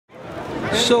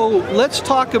So let's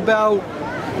talk about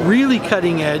really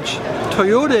cutting edge.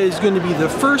 Toyota is going to be the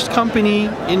first company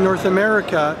in North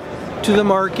America to the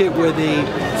market with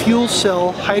a fuel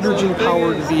cell hydrogen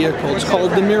powered vehicle. It's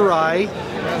called the Mirai.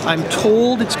 I'm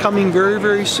told it's coming very,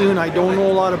 very soon. I don't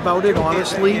know a lot about it,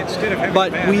 honestly,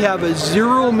 but we have a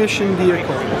zero emission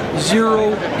vehicle,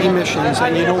 zero emissions,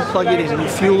 and you don't plug it in, you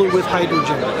fuel it with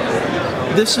hydrogen.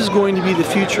 This is going to be the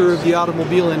future of the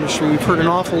automobile industry. We've heard an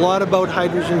awful lot about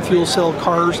hydrogen fuel cell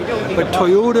cars, but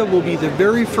Toyota will be the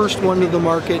very first one to the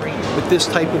market with this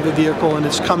type of a vehicle, and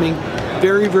it's coming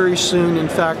very, very soon. In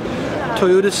fact,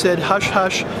 Toyota said hush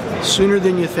hush, sooner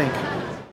than you think.